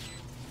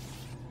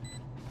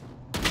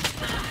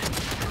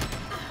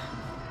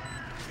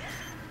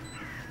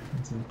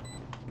 That's it.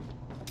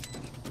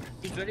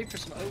 He's ready for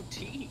some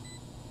OT.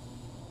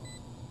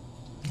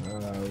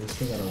 We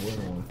still gotta win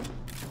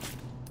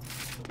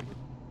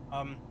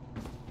one.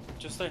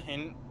 Just a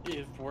hint,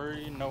 if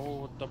we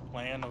know the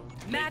plan of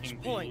Match making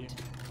point.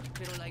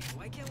 But like,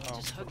 why can't we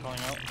just we're hug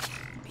calling out.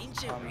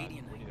 Pinche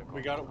radiant?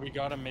 We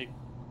gotta make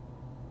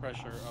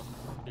pressure up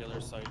the other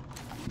side.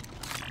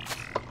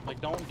 Like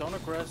don't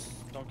aggress,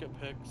 don't get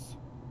picks,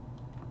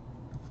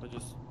 but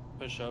just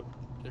push up,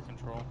 get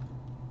control.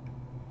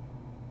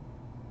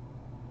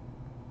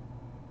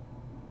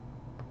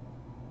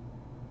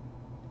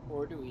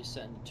 Or do we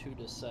send 2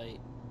 to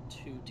site,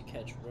 2 to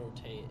catch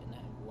rotate, and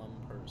have 1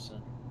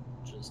 person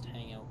just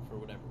hang out for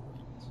whatever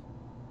wins?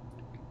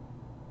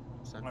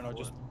 Send I know, 4.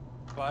 just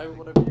buy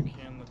whatever you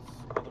can. That's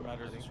all that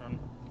matters this run.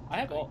 I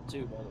have alt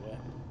too, by the way.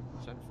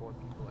 Send 4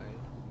 people A.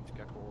 Use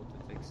Gecko ult to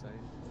take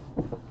safe.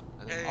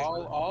 And then Hey.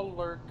 I'll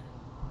lurk.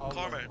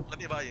 Farmer, let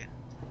me buy you.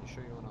 You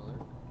sure you wanna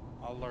lurk?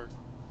 I'll lurk.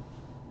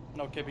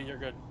 No, KB, you're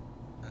good.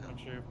 Make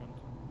sure you're pinned.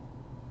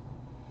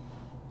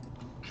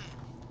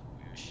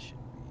 Where should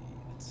we?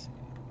 Let's see.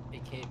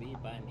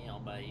 AKB, buy me, I'll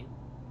buy you.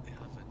 They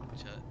have a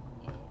Jet.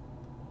 Oh,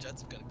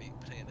 Jet's gonna be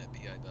playing that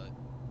BI, but it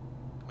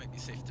might be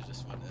safe to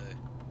just run A.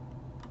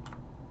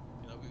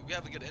 You know, we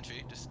have a good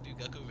entry. Just do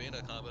Gecko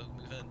Reyna combo,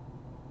 move in,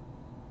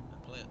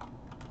 and play it.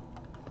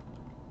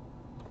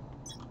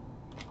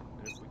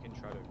 And if we can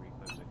try to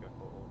reclaim the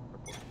Gecko or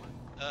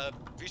Pokemon.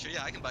 Future,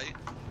 yeah, I can buy you.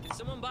 Can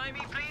someone buy me,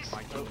 please?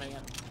 Mine too. Hang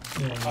on.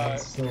 Yeah,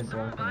 it's still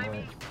black and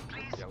white.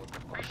 Yeah, with the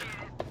flash.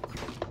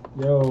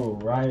 Yo,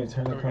 Riot,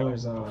 turn the There we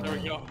colors go. on. There we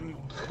go.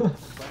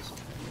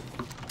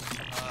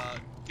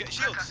 Get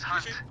shields.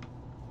 Future.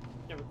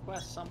 Yeah,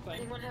 request something.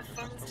 Anyone have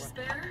funds to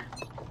spare?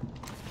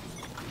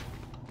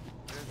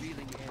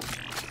 Revealing area.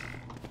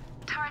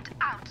 Turret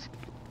out.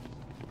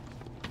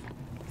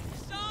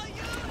 Saw you,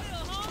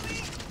 little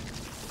homie!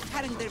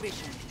 Cutting their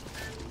vision.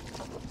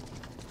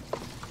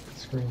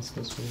 Screens,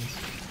 go screens.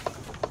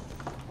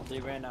 They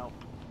ran out.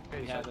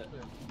 Hey, We have it.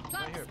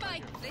 Plant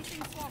spike.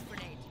 Placing swamp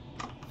grenade.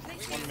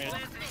 Placing 1 minute.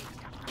 swamp grenade.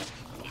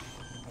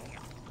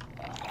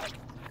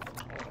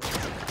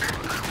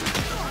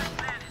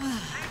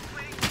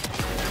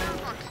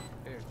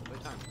 Hey,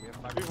 playtime. We have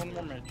 5 Maybe one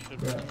more match.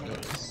 Should be one more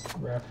match.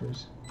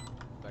 Rafters.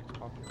 Back to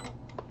coffee roll.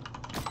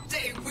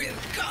 They will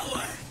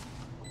cower!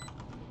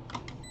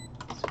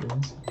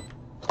 Screens.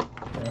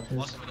 Rafters.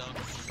 Watch them down.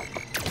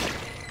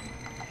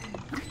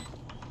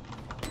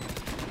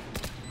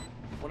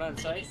 One on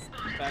site.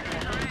 Back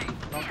on.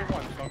 Don't get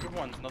ones. Don't get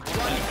ones. Nothing.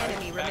 One Back,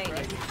 enemy back, remaining.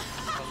 right.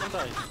 Nothing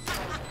dice.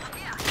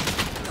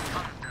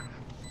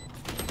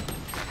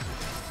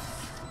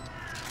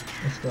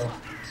 Let's go.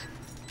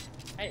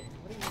 Hey,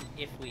 what do you mean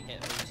if we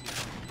hit OT?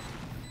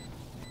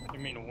 You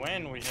mean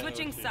when we hit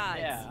Switching OT? sides.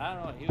 Yeah, I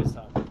don't know what he was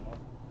talking about.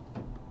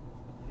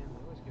 Man,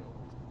 we always get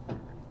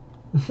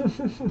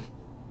over.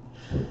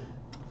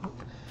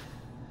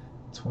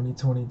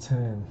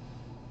 2020-10.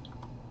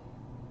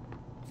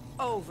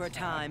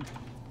 Overtime.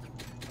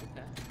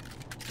 Okay.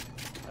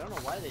 I don't know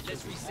why they Let's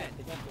just reset.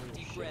 They got their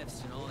Deep shit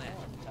breaths and all that.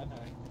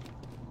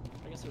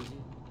 I guess it was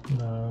you.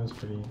 No, it was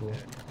pretty equal.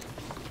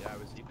 Yeah, it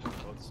was even on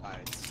both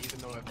sides. Even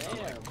though it felt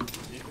Damn. like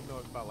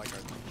our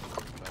team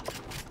was better.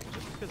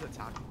 Just because our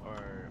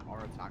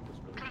attack was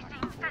really back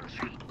and forth.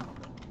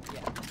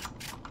 Yeah.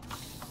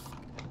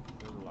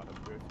 There's a lot of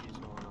drifties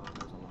going on.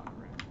 There's a lot of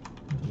ramp.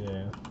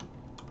 Yeah.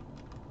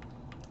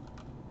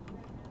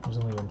 There's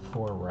only been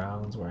 4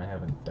 rounds where I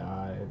haven't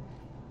died.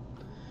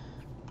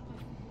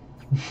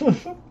 Because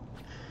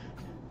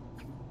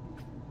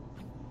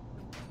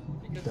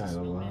Died the a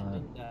snowman lot.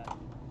 didn't die.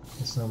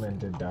 The snowman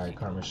did die.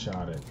 Karma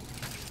shot it.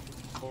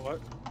 What?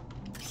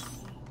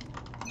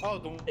 Oh,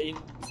 the one. I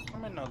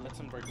mean, no, that's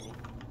unbreakable.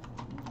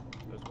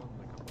 There's one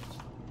like a what's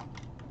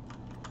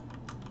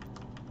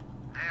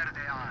There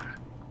they are.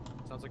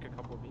 sounds like a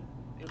couple of me.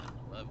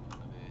 11.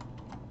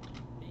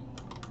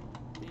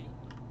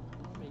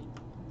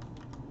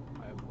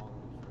 I have long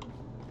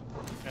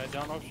Yeah, I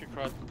don't know if she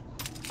cried.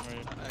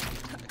 Wait,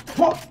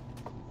 Fuck!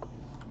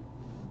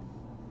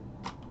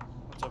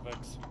 what's up,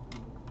 X?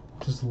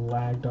 Just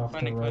lagged off the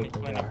Planning, rope and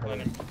planning, got hurt.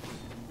 planning.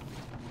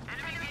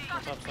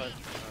 Top side.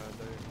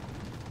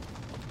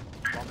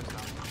 The bomb is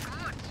down.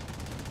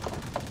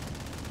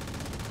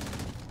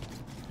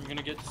 I'm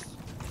gonna get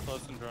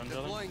close and drone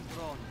drilling. Deploying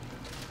drone.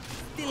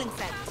 Stealing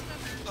set.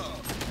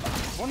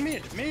 1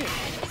 minute, mid!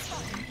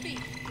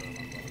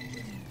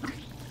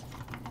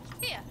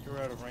 Here. You were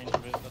out of range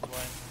of it, that's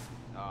why.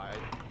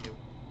 It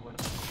went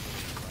up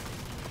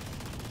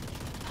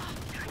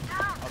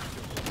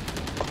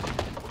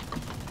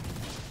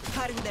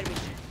Cutting their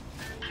vision.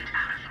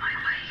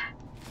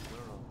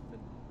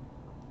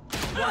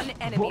 no. One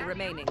enemy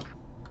remaining.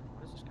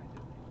 What is this guy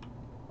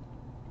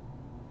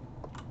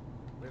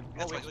doing?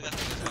 That's right, we got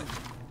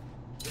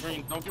this.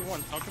 Green, don't get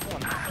one, don't get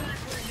one.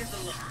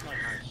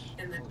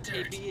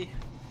 KB.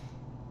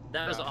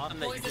 That was awesome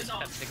that you just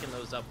kept picking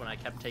those up when I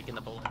kept taking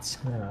the bullets.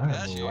 Man, I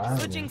Yeah, am sure. lagging.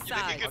 Switching You think you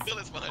sides. can feel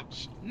as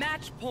much?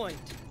 Match point.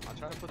 I'll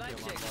try to put the Vibe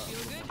alarm check, button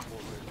feel good?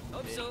 forward.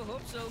 Hope so,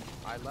 hope so.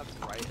 I left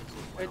right until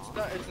it went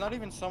off. It's not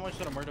even so much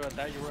that I'm worried about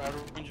that, you were out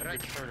of range of your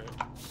turret.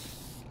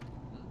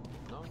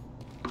 No?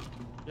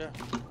 Yeah,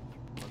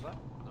 Was that?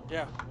 No.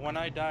 yeah, when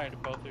I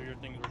died, both of your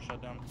things were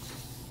shut down.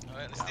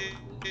 Alright, let's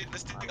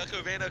do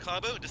Gecko Reyna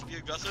combo, just be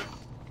aggressive,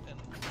 and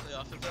play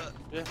off of that.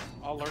 Yeah,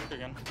 I'll lurk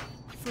again.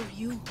 For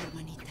you,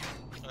 hermanita.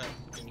 Alright,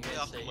 Can you play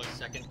guys off say the look.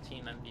 second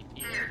team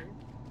MVP later?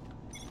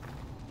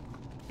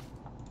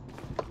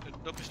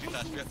 Don't push too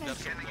fast, we have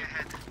something.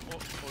 Oh,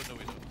 no,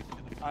 we don't.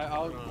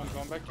 I'm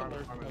going back to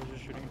lurk, I was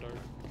just shooting dart.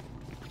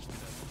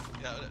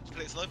 Yeah,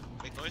 play it slow,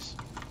 make noise.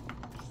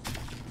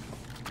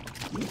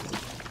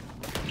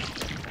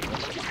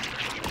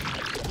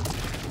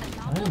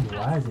 I am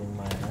lagging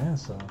my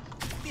ass off.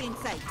 Stealing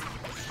sight.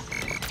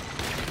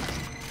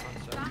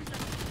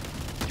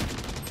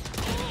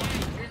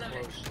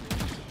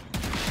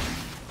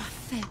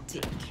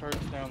 Pathetic.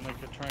 Turret's down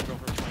like a triangle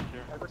for flank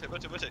here. Rotate.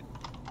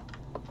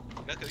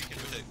 Gecko, you can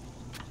rotate.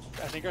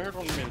 I think I heard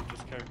one mid,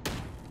 just care.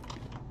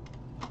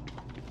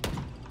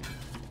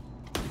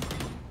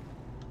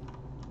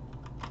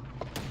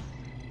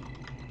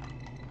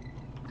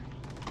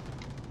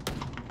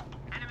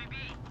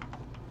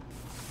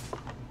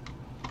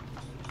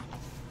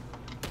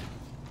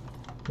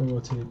 Go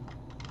rotate,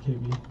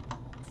 KB.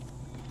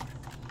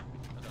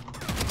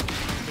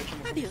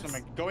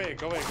 Go away,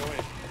 go away, go away.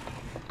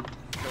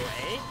 Go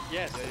A?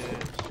 Yes.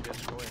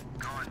 Yes, go in.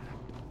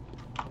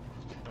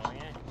 Going A.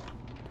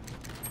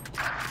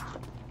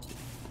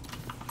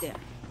 There.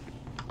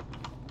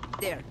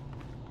 There.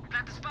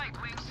 Plant the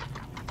spike, wings.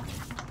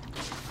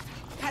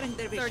 Cutting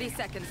their vision. 30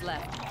 seconds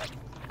left.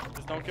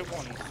 Just don't get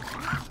one.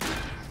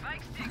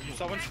 You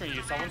saw one screen,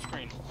 you saw one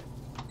screen.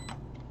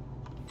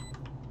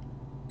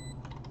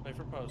 Play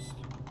for post.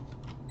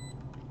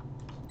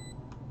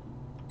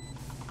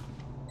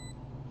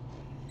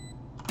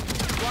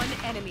 One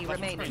enemy Last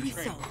one remaining.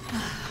 screen.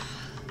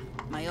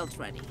 My ult's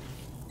ready.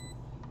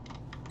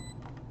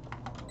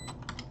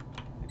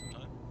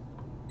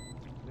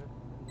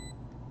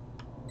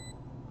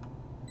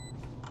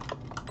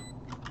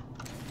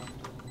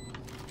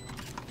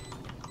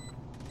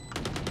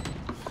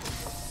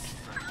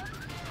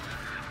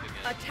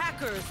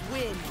 Attackers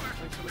win.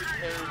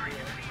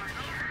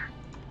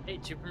 Hey,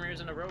 2 premieres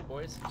in a row,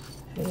 boys.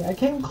 Hey, I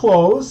came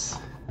close.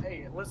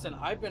 Hey, listen,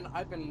 I've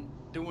been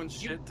doing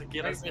shit to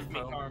get us with me,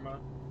 info. Karma.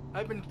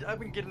 I've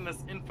been getting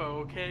us info,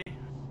 okay?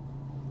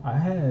 I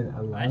had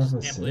a lot I of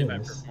just can't believe I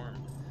assists.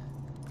 performed.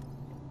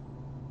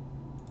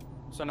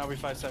 So now we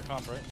 5-set comp, right?